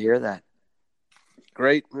sorry to hear that.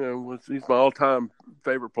 Great. He's my all-time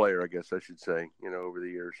favorite player, I guess I should say, over the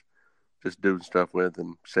years. Just doing stuff with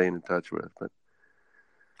and staying in touch with. But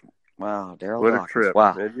wow, Daryl what Dawkins. a trip.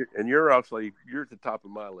 Wow. And you're at the top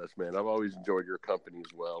of my list, man. I've always enjoyed your company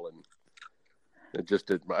as well. And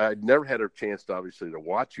I never had a chance to obviously to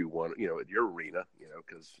watch you at your arena,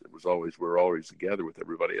 because we were always together with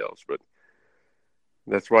everybody else. But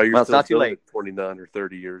that's why you're still doing it 29 or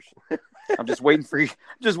 30 years. I'm just waiting for you.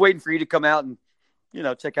 Just waiting for you to come out and,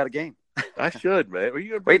 check out a game. I should, man. Are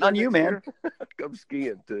you waiting on you, man? Come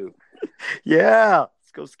skiing too. Yeah,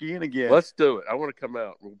 let's go skiing again. Let's do it. I want to come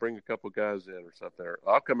out. We'll bring a couple guys in or something.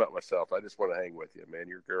 I'll come out myself. I just want to hang with you, man.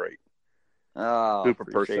 You're great. Oh, super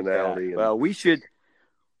personality. Well, we should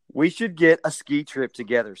get a ski trip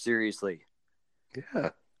together. Seriously. Yeah.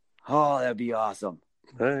 Oh, that'd be awesome.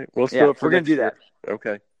 All right. We're going to do that.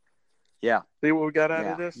 Okay. Yeah. See what we got out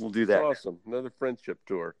of this? We'll do that. That's awesome. Another friendship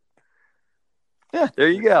tour. Yeah, there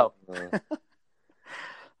you go.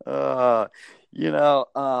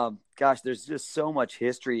 Gosh, there's just so much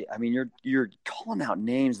history. I mean, you're calling out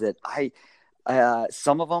names that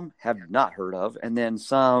some of them have not heard of, and then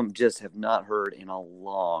some just have not heard in a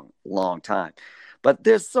long, long time. But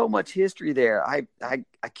there's so much history there. I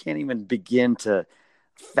can't even begin to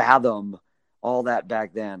fathom all that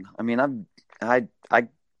back then. I mean, I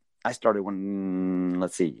started in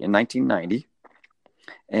 1990,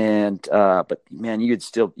 and but man, you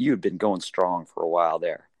had been going strong for a while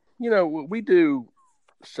there. We do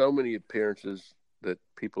so many appearances that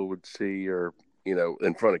people would see, or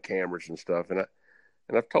in front of cameras and stuff, and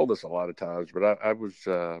I've told this a lot of times, but I was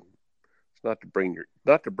it's not to bring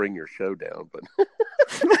your show down, but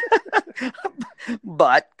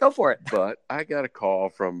but go for it. But I got a call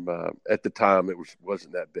from at the time it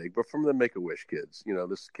wasn't that big, but from the Make-A-Wish kids.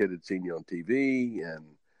 This kid had seen you on TV, and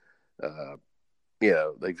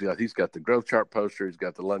he's got the growth chart poster, he's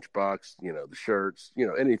got the lunchbox, the shirts,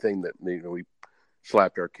 anything that we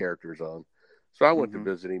slapped our characters on. So I went to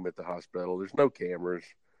visit him at the hospital. There's no cameras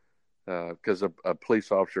because a police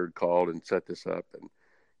officer had called and set this up,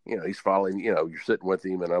 and he's following. You're sitting with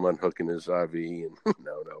him, and I'm unhooking his IV, and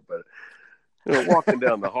but walking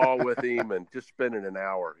down the hall with him and just spending an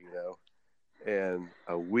hour, And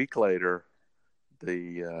a week later,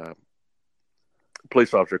 the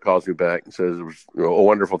police officer calls me back and says it was a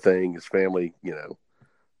wonderful thing. His family,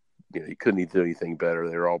 he couldn't do anything better.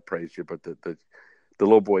 They were all praised you, but the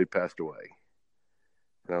little boy passed away.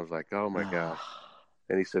 And I was like, oh my gosh.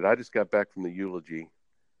 And he said, I just got back from the eulogy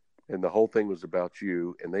and the whole thing was about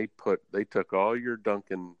you. And they took all your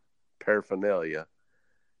Duncan paraphernalia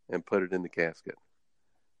and put it in the casket.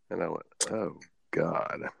 And I went, oh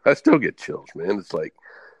God, I still get chills, man. It's like,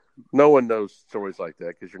 no one knows stories like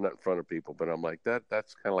that because you're not in front of people. But I'm like, that's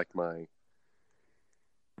kind of like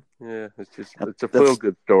it's a feel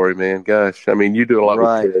good story, man. Gosh. I mean, you do a lot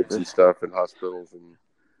with kids and stuff in hospitals and,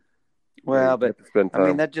 but I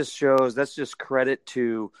mean, that's just credit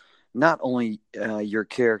to not only your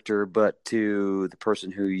character, but to the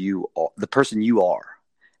person you are.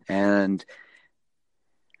 And,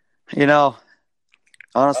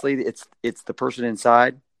 honestly, it's the person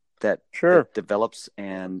inside that develops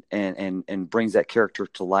and brings that character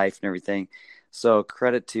to life and everything. So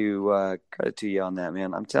credit to you on that,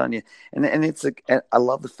 man. I'm telling you. And I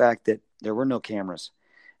love the fact that there were no cameras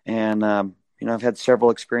and, I've had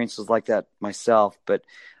several experiences like that myself, but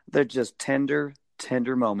they're just tender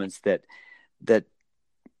moments that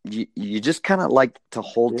you just kind of like to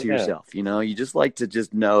hold to yourself. You just like to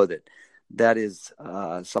just know that is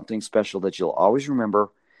something special that you'll always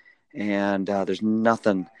remember. And there's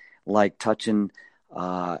nothing like touching,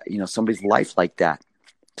 somebody's life like that.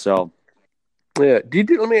 So, yeah.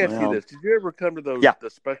 Let me ask you this: did you ever come to the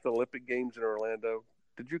Special Olympic Games in Orlando?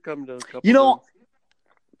 Did you come to a couple?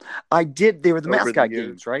 I did. They were the mascot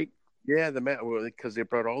games, right? Yeah, because they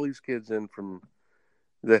brought all these kids in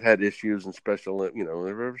that had issues and special. There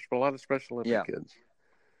were a lot of Special Olympic kids.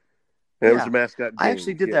 And it was a mascot game. I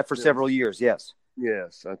actually did that for several years. Yes.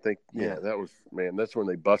 Yes, I think. Yeah, that was that's when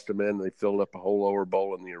they bust them in. They filled up a whole lower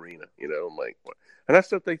bowl in the arena. I'm like, what? And I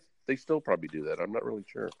still think they still probably do that. I'm not really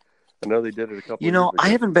sure. I know they did it a couple. Years ago. I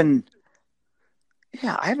haven't been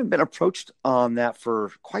approached on that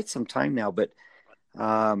for quite some time now, but.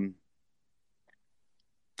 I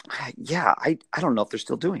don't know if they're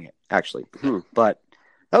still doing it actually, but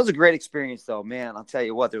that was a great experience though, man. I'll tell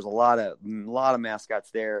you what, there's a lot of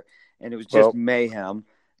mascots there and it was just mayhem.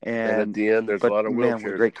 And at the end, there's a lot of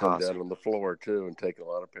wheelchairs great come down on the floor too and take a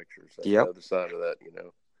lot of pictures. The other side of that,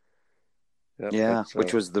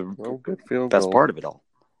 which was the good best part of it all.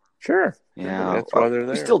 Sure. Yeah. That's why they're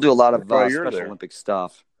there. We still do a lot of Special Olympic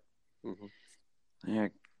stuff. Mm-hmm. Yeah.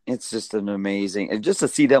 It's just an amazing, and just to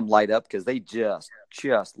see them light up because they just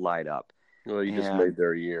light up. Well, you just made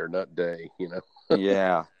their year, not day,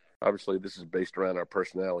 Yeah. Obviously, this is based around our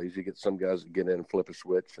personalities. You get some guys that get in and flip a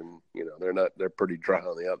switch, and they're pretty dry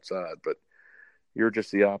on the outside. But you're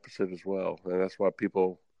just the opposite as well, and that's why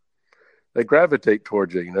people they gravitate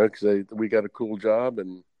towards you, because we got a cool job,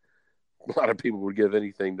 and a lot of people would give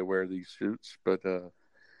anything to wear these suits. But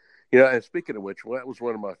and speaking of which, that was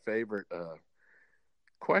one of my favorite.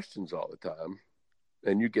 Questions all the time,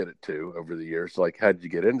 and you get it too over the years. Like, how did you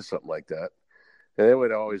get into something like that? And they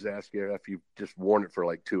would always ask you if you just worn it for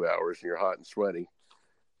like 2 hours and you're hot and sweaty.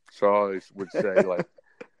 So I always would say, like,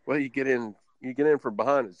 well, you get in from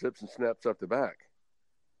behind, it zips and snaps up the back.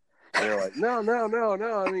 And they're like, no.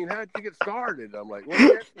 I mean, how'd you get started? I'm like, well,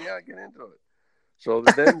 you asked me how I get into it. So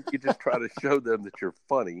then you just try to show them that you're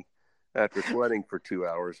funny after sweating for 2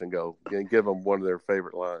 hours and give them one of their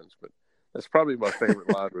favorite lines. But that's probably my favorite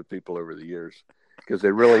line with people over the years because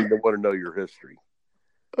they really want to know your history.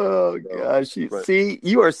 Oh, gosh. See,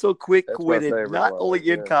 you are so quick-witted, not only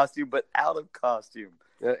in costume, but out of costume.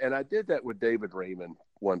 And I did that with David Raymond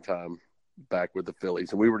one time back with the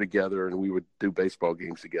Phillies, and we were together, and we would do baseball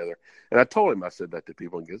games together. And I told him, I said that to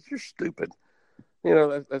people, and he goes, you're stupid.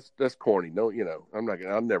 That's corny. No,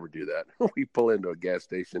 I'll never do that. We pull into a gas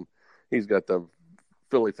station. He's got the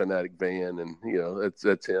Philly Fanatic van, and,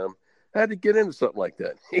 that's him. How'd you get into something like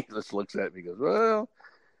that? He just looks at me and goes, well,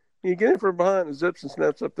 you get in from behind and zips and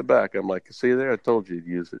snaps up the back. I'm like, see there? I told you to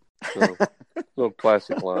use it. So, little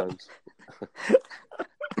classic lines.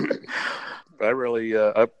 I really,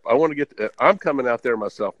 I want to get I'm coming out there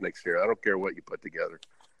myself next year. I don't care what you put together.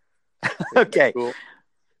 Okay. Cool.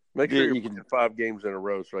 Make sure you can 5 games in a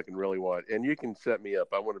row so I can really watch. And you can set me up.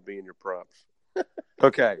 I want to be in your props.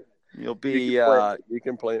 Okay. You'll be, you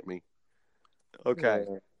can plant me. Okay.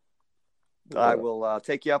 I will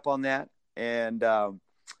take you up on that. And,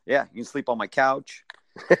 yeah, you can sleep on my couch.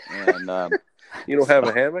 And you don't have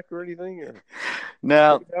a hammock or anything? Or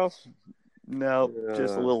no, house? no,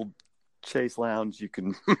 just a little Chase lounge. You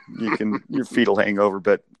can, your feet will hang over,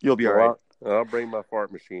 but you'll be all right. I'll bring my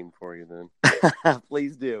fart machine for you then.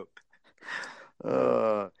 Please do.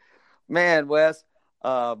 Man, Wes,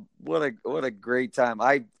 what a great time.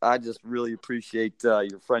 I just really appreciate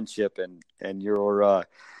your friendship and your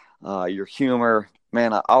humor.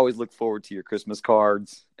 Man, I always look forward to your Christmas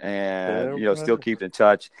cards and still keep in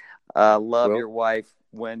touch. Love your wife,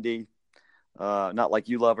 Wendy. Not like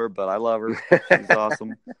you love her, but I love her. She's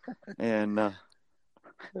awesome. And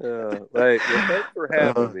thanks for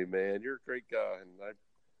having me, man. You're a great guy, and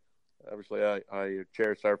I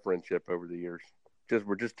cherish our friendship over the years.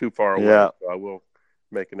 We're just too far away. Yeah. So I will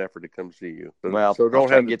make an effort to come see you. Well, so don't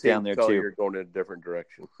have to get down there too. You're going in a different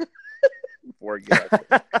direction before I get out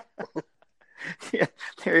there. Yeah,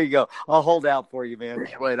 there you go. I'll hold out for you, man.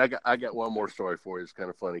 Wait, I got one more story for you. It's kind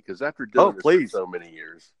of funny because after doing this for so many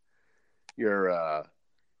years, you're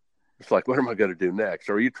it's like, what am I going to do next?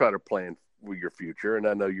 Or you try to plan with your future, and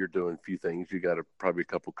I know you're doing a few things. You got probably a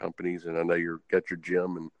couple companies, and I know you're got your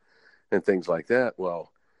gym and things like that.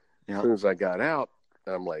 Well, as soon as I got out,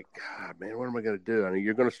 I'm like, God, man, what am I going to do? I mean,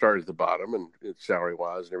 you're going to start at the bottom, and salary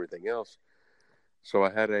wise and everything else. So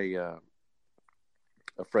I had a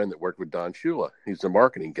friend that worked with Don Shula. He's the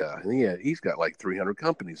marketing guy, and he's got like 300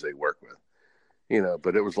 companies they work with,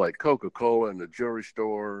 but it was like Coca-Cola and the jewelry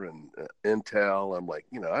store and Intel. I'm like,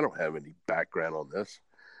 I don't have any background on this.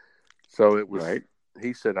 So it was,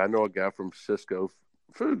 he said, I know a guy from Cisco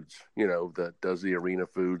Foods, that does the arena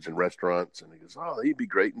foods and restaurants. And he goes, oh, he'd be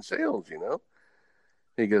great in sales,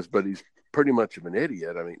 He goes, but he's pretty much of an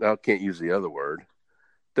idiot. I mean, I can't use the other word.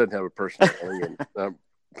 Doesn't have a personality. And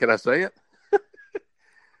can I say it?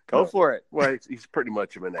 Go for it. Well, he's pretty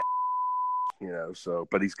much of an so,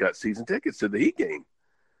 but he's got season tickets to the Heat game.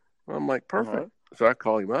 I'm like, perfect. Uh-huh. So I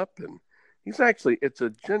call him up, and it's a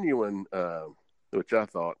genuine, which I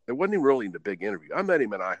thought, it wasn't even really in the big interview. I met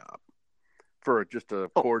him at IHOP for just a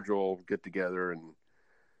cordial get together. And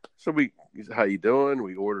so he said, how you doing?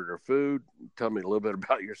 We ordered our food. Tell me a little bit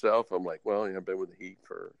about yourself. I'm like, well, I've been with the Heat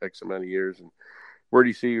for X amount of years. And where do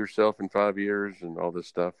you see yourself in 5 years and all this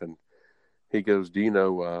stuff? And he goes, do you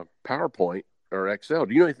know PowerPoint or Excel?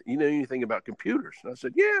 Do you know anything about computers? And I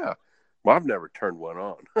said, yeah. Well, I've never turned one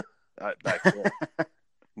on. Back then.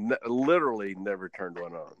 Literally never turned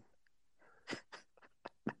one on.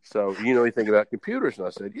 So, do you know anything about computers? And I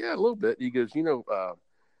said, yeah, a little bit. He goes,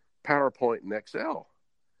 PowerPoint and Excel.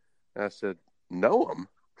 And I said, know them?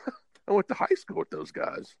 I went to high school with those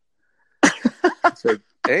guys. I said,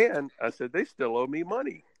 they still owe me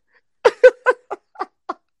money.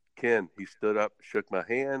 Ken, he stood up, shook my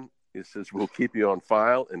hand. He says, we'll keep you on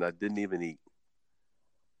file. And I didn't even eat.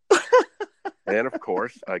 And, of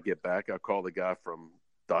course, I get back. I call the guy from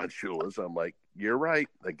Don Shula's. I'm like, you're right.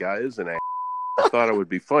 The guy is an ass. I thought it would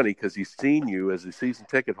be funny because he's seen you as a season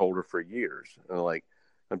ticket holder for years. And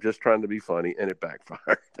I'm just trying to be funny, and it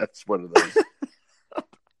backfired. That's one of those.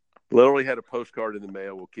 Literally had a postcard in the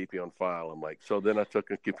mail. We'll keep you on file. I'm like, so then I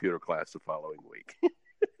took a computer class the following week.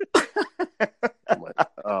 I'm like,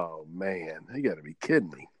 oh, man, you got to be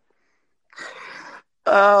kidding me.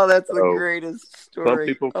 Oh, that's the greatest story. Some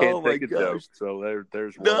people can't take a joke. So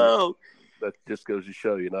there's one. No. That just goes to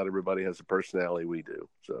show you not everybody has a personality we do.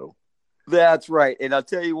 So that's right. And I'll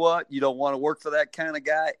tell you what, you don't want to work for that kind of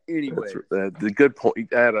guy anyway. The good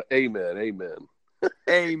point. Amen.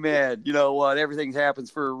 Amen. You know what? Everything happens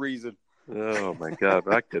for a reason. Oh, my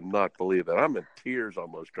God. I could not believe that. I'm in tears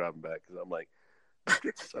almost driving back because I'm like,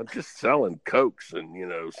 I'm just selling Cokes and,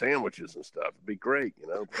 sandwiches and stuff. It'd be great,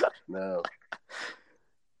 but no.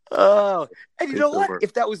 Oh, and you know what?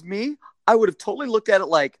 If that was me, I would have totally looked at it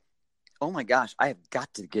like, oh my gosh, I have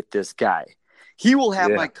got to get this guy. He will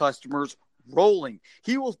have my customers rolling.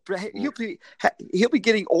 He'll be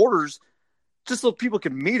getting orders just so people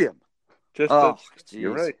can meet him.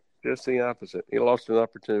 You're right. Just the opposite. He lost an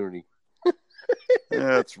opportunity.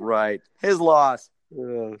 That's right. His loss.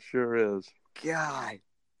 Yeah, sure is. God.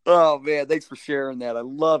 Oh man, thanks for sharing that. I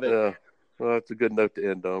love it. Yeah. Well, that's a good note to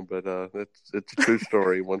end on, but it's a true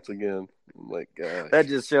story once again. Like, that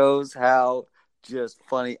just shows how just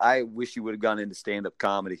funny. I wish you would have gone into stand-up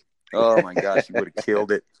comedy. Oh my gosh, you would have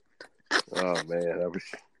killed it. Oh man, I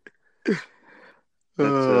wish.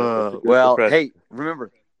 Well, hey,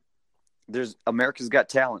 remember, there's America's Got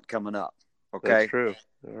Talent coming up. Okay, that's true.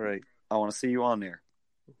 All right, I want to see you on there.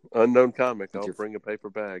 Unknown comic. I'll bring a paper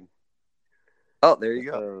bag. Oh, there you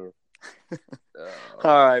go.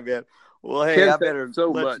 All right, man. Well, hey, Ken, I thank better you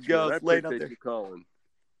so let much, you go. man. I It's late out appreciate there. you calling.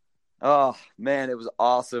 Oh man, it was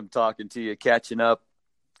awesome talking to you, catching up,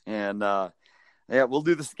 and yeah, we'll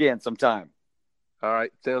do this again sometime. All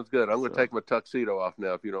right, sounds good. I'm going to So- take my tuxedo off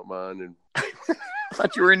now, if you don't mind. And I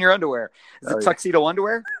thought you were in your underwear. Is it Oh, yeah. tuxedo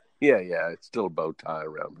underwear? yeah, it's still a bow tie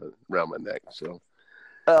around my neck. So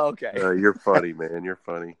Oh, okay. you're funny, man. You're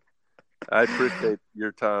funny. I appreciate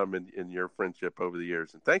your time and your friendship over the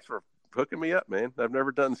years, and thanks for hooking me up, man. I've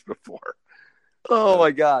never done this before. Oh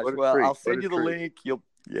my gosh. What a Well, treat. I'll send What a you the treat. link. You'll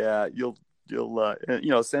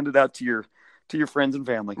send it out to your friends and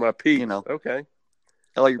family. My peeps. You know, Okay.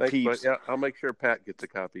 all your Thanks, peeps. but yeah, I'll make sure Pat gets a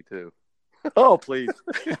copy too. Oh, please.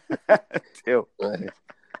 Too.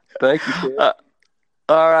 Thank you, kid. All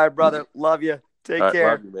right, brother. Love you. Take All right,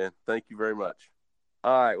 care. love you, man. Thank you very much.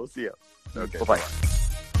 All right, we'll see you. Okay. Bye-bye.